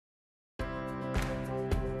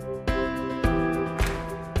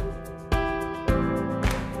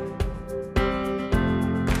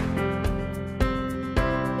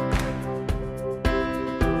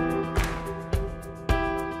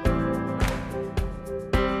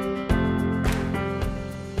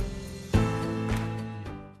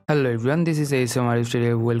Hello everyone, this is ASM Arif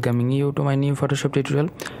today welcoming you to my new Photoshop tutorial.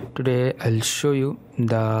 Today I'll show you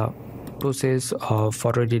the process of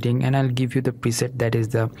photo editing and I'll give you the preset that is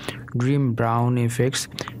the Dream Brown effects,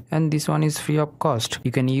 and this one is free of cost.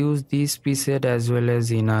 You can use this preset as well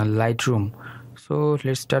as in a Lightroom. So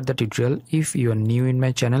let's start the tutorial. If you are new in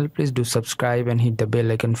my channel, please do subscribe and hit the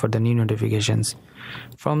bell icon for the new notifications.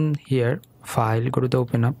 From here, file, go to the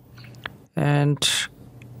open up, and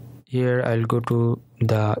here I'll go to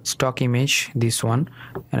the stock image, this one,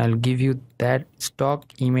 and I'll give you that stock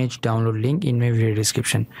image download link in my video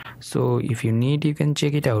description. So if you need, you can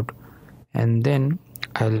check it out. And then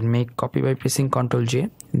I'll make copy by pressing Ctrl J.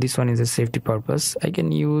 This one is a safety purpose. I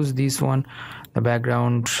can use this one, the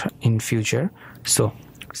background, in future. So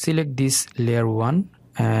select this layer 1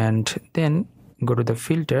 and then go to the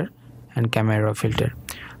filter and camera filter.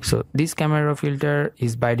 So this camera filter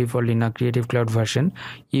is by default in a Creative Cloud version.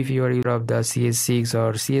 If you are user of the CS6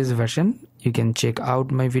 or CS version, you can check out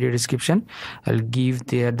my video description. I'll give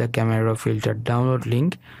there the camera filter download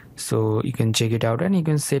link, so you can check it out and you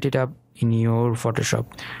can set it up in your Photoshop.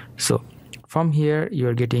 So from here you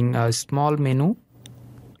are getting a small menu.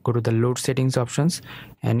 Go to the load settings options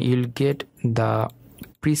and you'll get the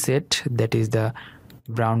preset that is the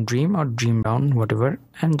Brown Dream or Dream Brown, whatever,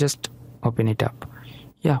 and just open it up.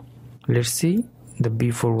 Yeah, let's see the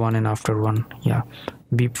before one and after one. Yeah,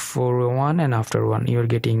 before one and after one, you're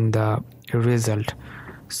getting the result.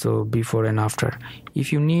 So before and after.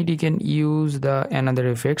 If you need, you can use the another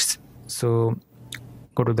effects. So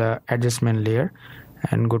go to the adjustment layer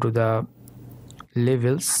and go to the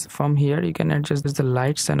levels. From here you can adjust the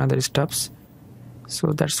lights and other stuffs,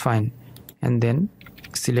 so that's fine. And then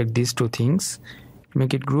select these two things,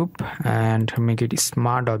 make it group and make it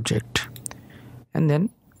smart object, and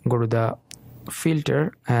then go to the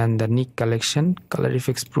filter and the Nick collection, color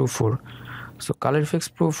effects pro 4. So color effects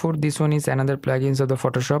pro 4, this one is another plugins of the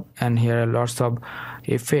Photoshop, and here are lots of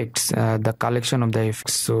effects, the collection of the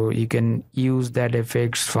effects, so you can use that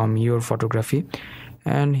effects from your photography.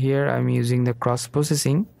 And here I'm using the cross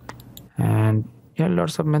processing, and here are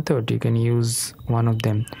lots of method, you can use one of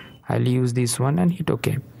them. I'll use this one and hit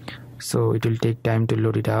OK. So it will take time to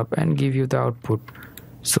load it up and give you the output.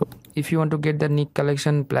 So if you want to get the Nick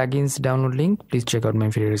collection plugins download link, please check out my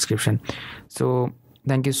video description. So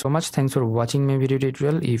thank you so much. Thanks for watching my video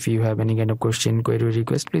tutorial. If you have any kind of question, query,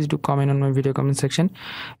 request, please do comment on my video comment section.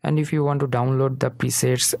 And if you want to download the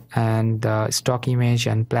presets and the stock image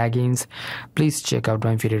and plugins, please check out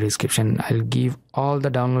my video description. I'll give all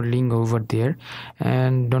the download link over there,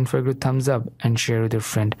 and don't forget to thumbs up and share with your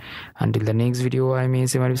friend. Until the next video, I'm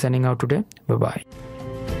ASM Arif signing out today. Bye bye.